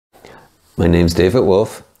My name's David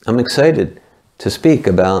Wolf. I'm excited to speak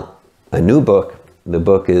about a new book. The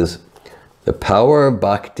book is The Power of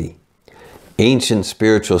Bhakti, Ancient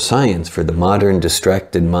Spiritual Science for the Modern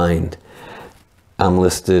Distracted Mind. I'm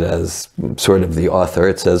listed as sort of the author.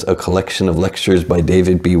 It says a collection of lectures by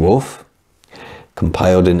David B. Wolf,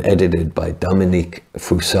 compiled and edited by Dominique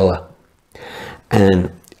Fruscella.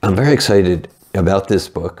 And I'm very excited about this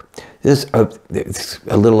book. It's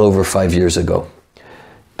a little over 5 years ago.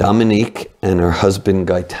 Dominique and her husband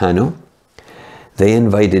Gaetano, they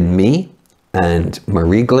invited me and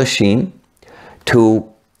Marie Glasheen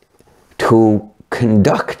to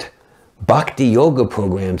conduct Bhakti yoga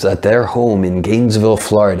programs at their home in Gainesville,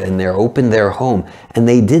 Florida, and they opened their home. And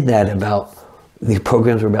they did that the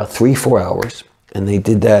programs were about 3-4 hours, and they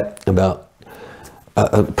did that about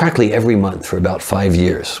practically every month for about 5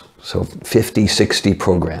 years. So 50, 60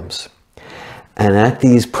 programs. And at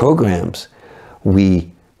these programs,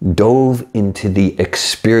 we dove into the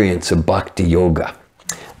experience of Bhakti yoga.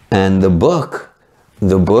 And the book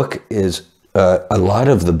is, a lot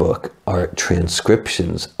of the book are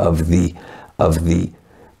transcriptions of the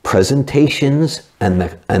presentations and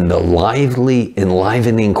the lively,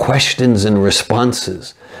 enlivening questions and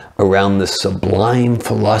responses around the sublime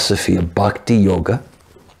philosophy of Bhakti yoga.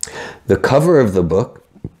 The cover of the book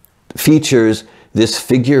features this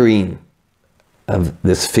figurine of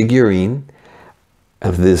this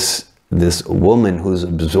woman who's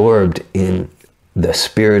absorbed in the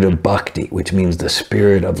spirit of bhakti, which means the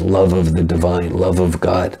spirit of love of the divine, love of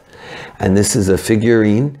God. And this is a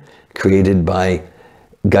figurine created by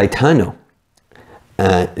Gaetano.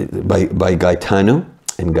 By Gaetano.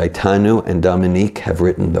 And Gaetano and Dominique have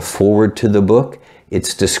written the foreword to the book.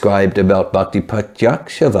 It's described about Bhakti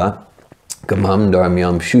Pratyakshava Gamam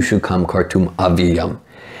Dharmyam Shushukam Kartum Avyayam,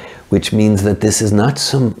 which means that this is not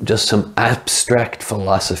just some abstract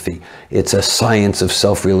philosophy. It's a science of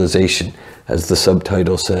self-realization, as the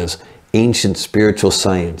subtitle says. Ancient spiritual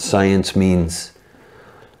science. Science means,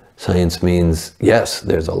 yes,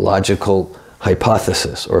 there's a logical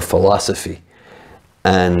hypothesis or philosophy.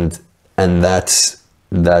 And that's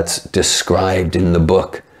described in the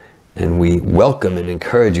book. And we welcome and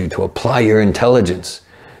encourage you to apply your intelligence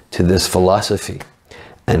to this philosophy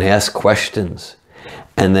and ask questions.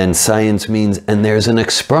 And then science means, and there's an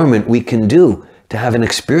experiment we can do to have an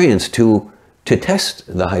experience to test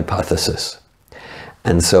the hypothesis.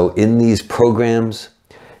 And so in these programs,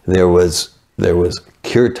 there was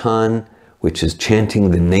kirtan, which is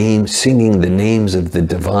chanting the names, singing the names of the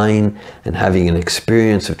divine and having an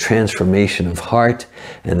experience of transformation of heart.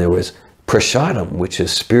 And there was prasadam, which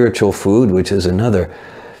is spiritual food, which is another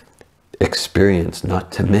experience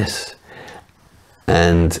not to miss.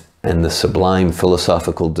 And the sublime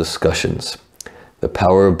philosophical discussions. The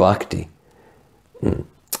Power of Bhakti,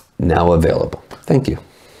 now available. Thank you.